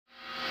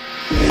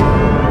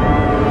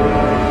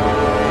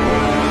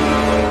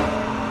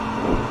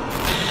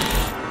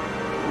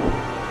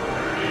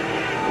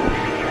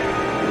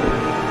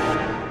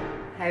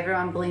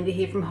Linda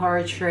here from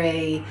Horror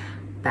Tree,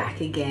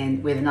 back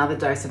again with another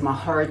dose of my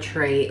Horror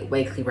Tree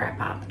weekly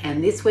wrap up.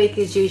 And this week,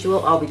 as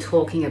usual, I'll be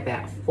talking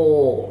about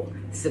 4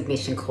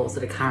 submission calls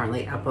that are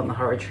currently up on the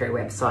Horror Tree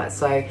website.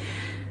 So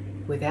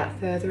without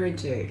further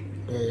ado,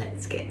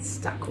 let's get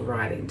stuck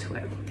right into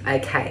it.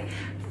 Okay,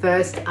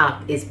 first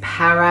up is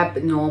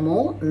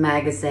Paranormal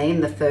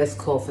Magazine, the first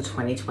call for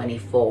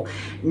 2024.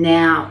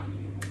 Now,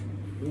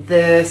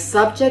 the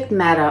subject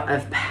matter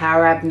of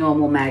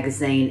Paranormal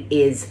Magazine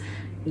is,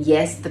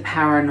 yes, the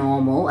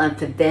paranormal, and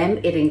for them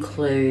it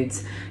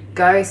includes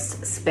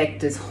ghosts,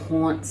 spectres,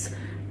 haunts,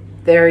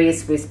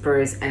 various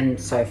whisperers, and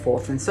so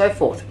forth and so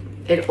forth.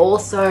 It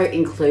also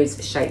includes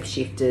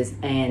shapeshifters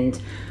and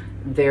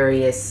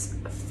various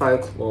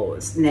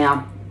folklores.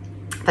 Now,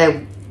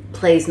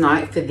 please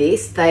note for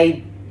this,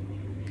 they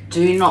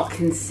do not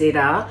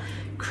consider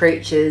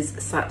creatures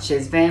such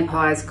as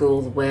vampires,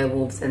 ghouls,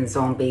 werewolves, and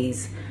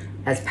zombies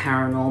as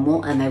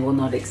paranormal, and they will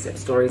not accept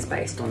stories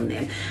based on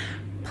them.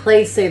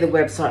 Please see the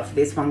website for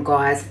this one,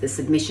 guys. The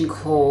submission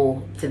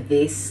call for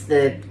this,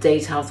 the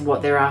details of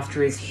what they're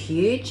after is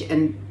huge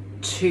and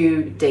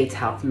too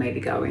detailed for me to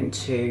go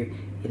into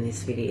in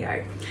this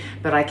video.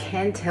 But I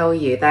can tell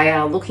you they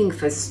are looking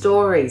for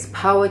stories,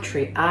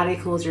 poetry,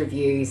 articles,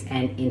 reviews,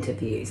 and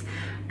interviews.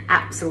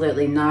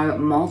 Absolutely no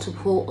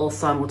multiple or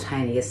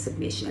simultaneous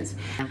submissions.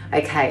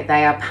 Okay,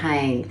 they are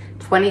paying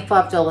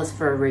 $25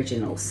 for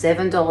original,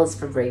 $7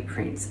 for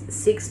reprints,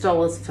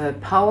 $6 for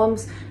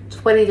poems,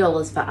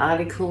 $20 for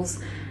articles,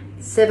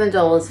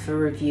 $7 for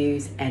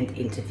reviews and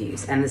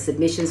interviews. And the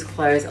submissions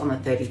close on the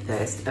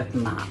 31st of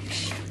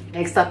March.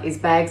 Next up is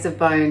Bags of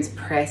Bones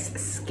Press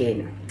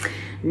Skin.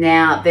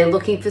 Now, they're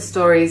looking for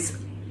stories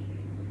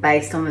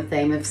based on the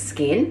theme of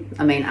skin.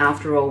 I mean,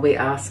 after all, we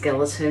are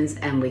skeletons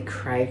and we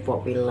crave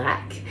what we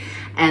lack.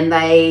 And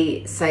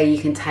they say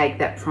you can take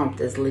that prompt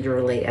as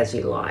literally as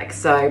you like.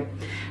 So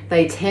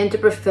they tend to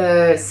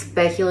prefer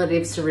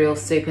speculative, surreal,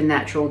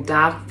 supernatural,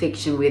 dark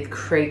fiction with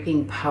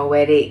creeping,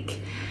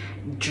 poetic,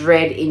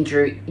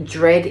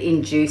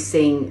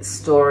 dread-inducing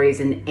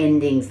stories and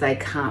endings they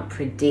can't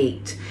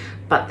predict,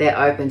 but they're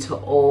open to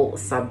all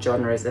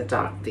subgenres of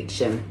dark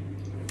fiction.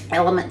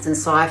 Elements in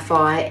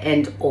sci-fi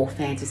and or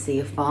fantasy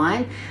are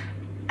fine,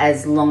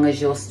 as long as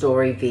your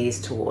story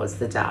veers towards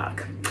the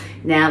dark.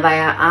 Now, they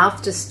are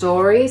after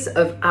stories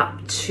of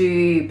up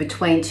to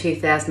between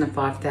 2,000 and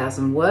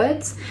 5,000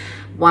 words,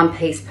 1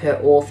 piece per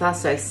author,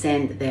 so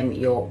send them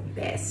your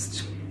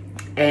best.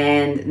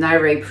 And no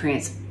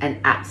reprints and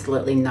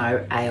absolutely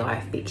no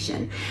AI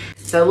fiction.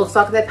 So it looks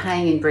like they're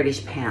paying in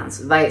British pounds.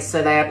 So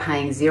they are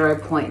paying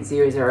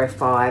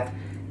 0.005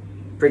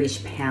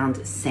 British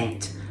pound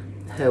cent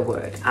per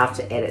word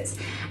after edits,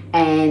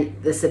 and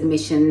the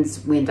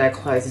submissions window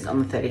closes on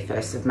the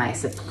 31st of May,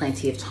 so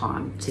plenty of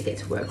time to get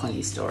to work on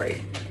your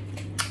story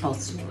or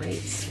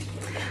stories.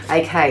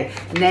 Okay,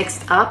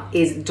 next up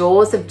is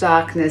Doors of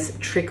Darkness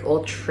Trick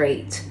or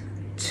Treat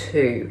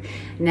 2.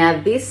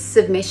 Now, this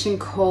submission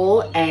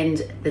call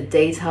and the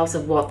details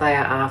of what they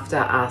are after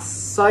are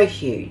so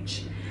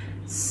huge,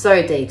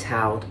 so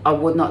detailed, I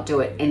would not do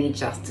it any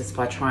justice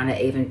by trying to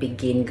even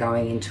begin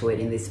going into it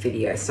in this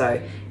video.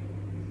 So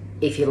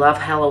if you love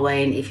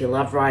Halloween, if you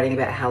love writing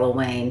about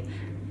Halloween,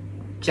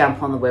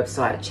 jump on the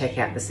website, check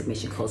out the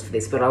submission calls for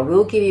this. But I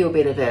will give you a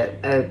bit of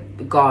a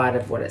guide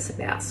of what it's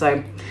about.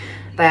 So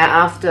they are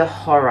after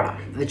horror.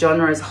 The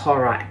genre is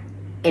horror,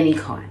 any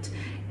kind.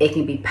 It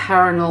can be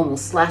paranormal,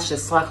 slasher,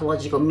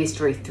 psychological,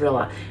 mystery,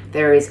 thriller.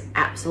 There is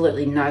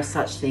absolutely no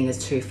such thing as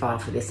too far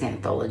for this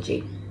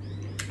anthology.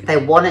 They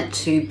want it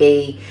to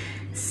be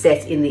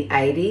set in the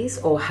 80s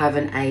or have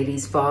an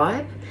 80s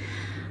vibe.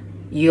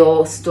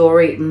 Your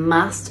story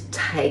must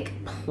take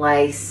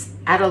place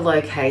at a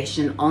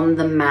location on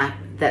the map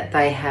that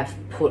they have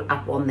put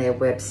up on their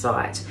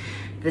website.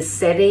 The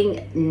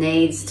setting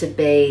needs to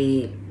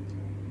be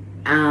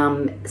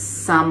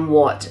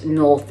somewhat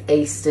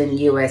northeastern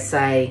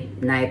USA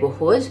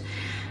neighborhood.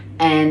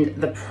 And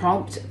the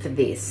prompt for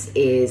this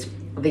is: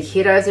 the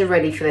kiddos are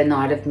ready for their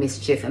night of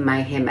mischief and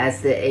mayhem as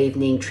the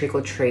evening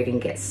trick-or-treating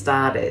gets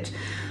started.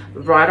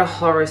 Write a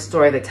horror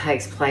story that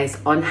takes place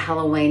on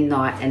Halloween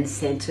night and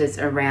centers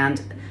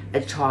around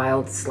a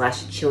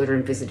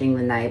child/children visiting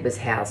the neighbors'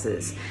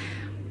 houses.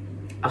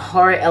 A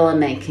horror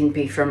element can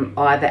be from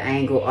either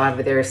angle.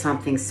 Either there is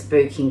something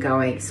spooky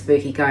going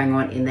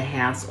on in the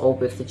house or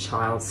with the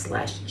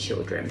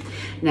child/children.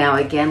 Now,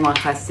 again,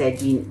 like I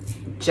said, you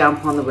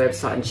jump on the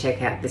website and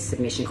check out this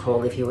submission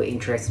call if you were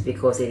interested,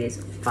 because it is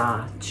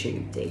far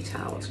too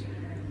detailed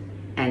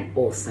and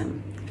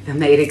awesome for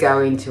me to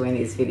go into in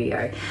this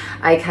video.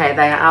 Okay,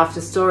 they are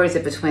after stories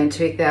of between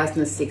 2,000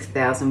 and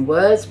 6,000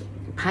 words.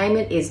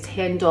 Payment is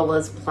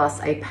 $10 plus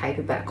a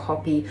paperback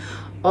copy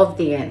of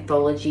the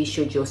anthology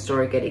should your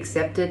story get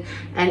accepted.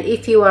 And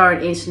if you are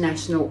an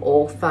international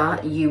author,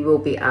 you will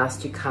be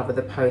asked to cover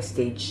the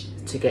postage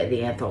to get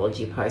the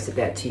anthology posted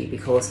out to you,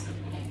 because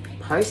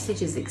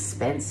postage is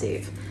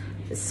expensive,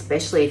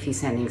 especially if you're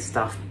sending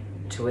stuff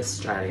to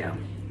Australia.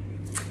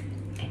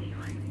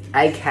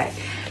 Okay,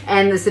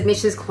 and the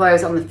submissions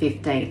close on the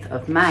 15th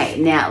of May.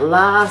 Now,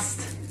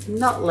 last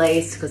not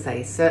least, because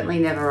they certainly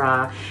never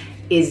are,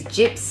 is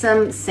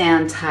Gypsum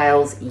Sound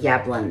Tales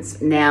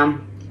Yablans. Now,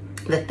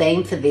 the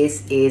theme for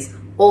this is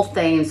all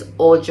themes,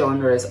 all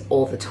genres,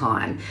 all the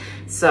time.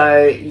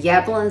 So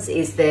Yablans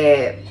is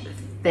their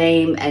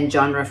theme and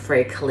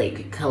genre-free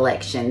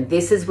collection.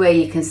 This is where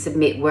you can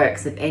submit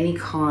works of any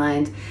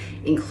kind,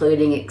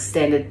 including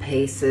extended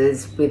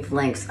pieces with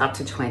lengths up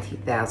to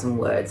 20,000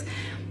 words.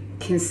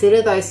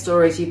 Consider those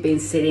stories you've been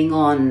sitting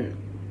on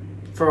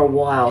for a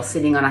while,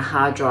 sitting on a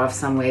hard drive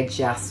somewhere,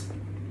 just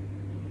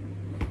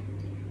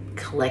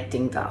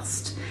collecting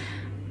dust.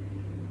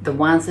 The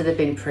ones that have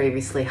been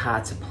previously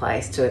hard to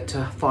place, to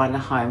find a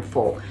home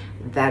for,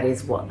 that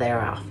is what they're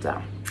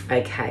after.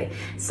 Okay,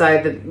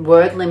 so the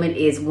word limit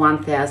is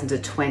 1,000 to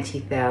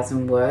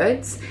 20,000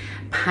 words.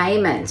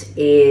 Payment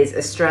is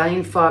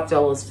Australian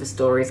 $5 for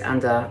stories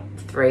under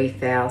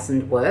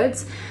 3,000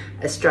 words,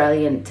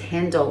 Australian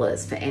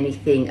 $10 for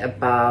anything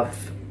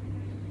above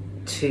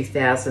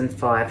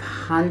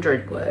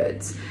 2,500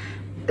 words,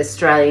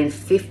 Australian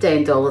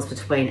 $15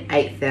 between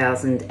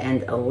 8,000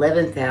 and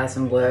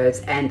 11,000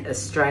 words, and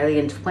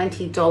Australian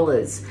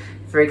 $20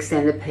 for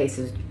extended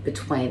pieces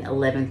between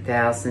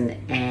 11,000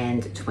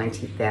 and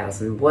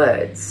 20,000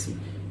 words.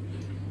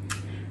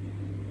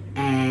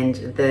 And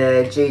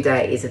the due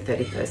date is the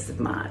 31st of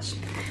March.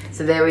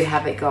 So there we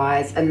have it,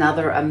 guys.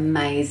 Another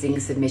amazing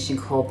submission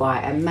call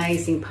by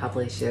amazing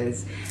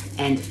publishers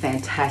and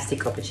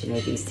fantastic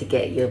opportunities to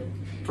get your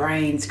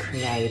brains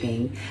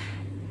creating,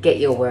 get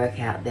your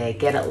work out there,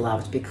 get it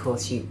loved,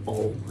 because you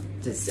all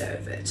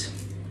deserve it.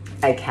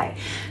 Okay,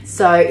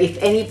 so if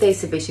any of these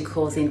submission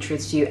calls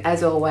interest you,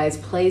 as always,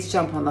 please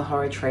jump on the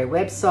Horror Tree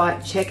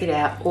website, check it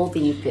out. All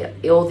the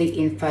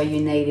info you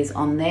need is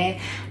on there.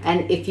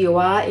 And if you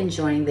are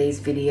enjoying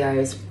these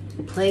videos,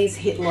 please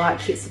hit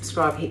like, hit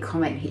subscribe, hit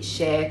comment, hit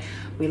share.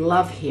 We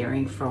love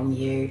hearing from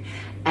you.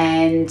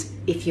 And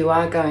if you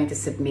are going to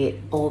submit,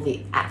 all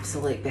the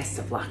absolute best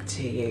of luck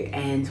to you.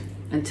 And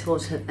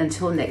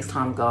until next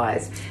time,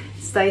 guys,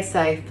 stay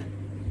safe,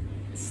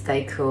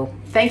 stay cool.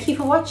 Thank you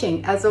for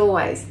watching. As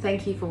always,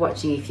 thank you for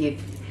watching if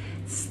you've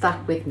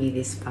stuck with me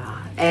this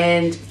far.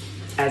 And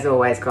as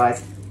always,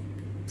 guys,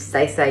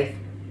 stay safe,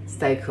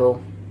 stay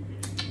cool,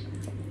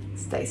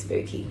 stay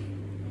spooky.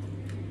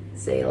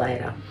 See you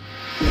later.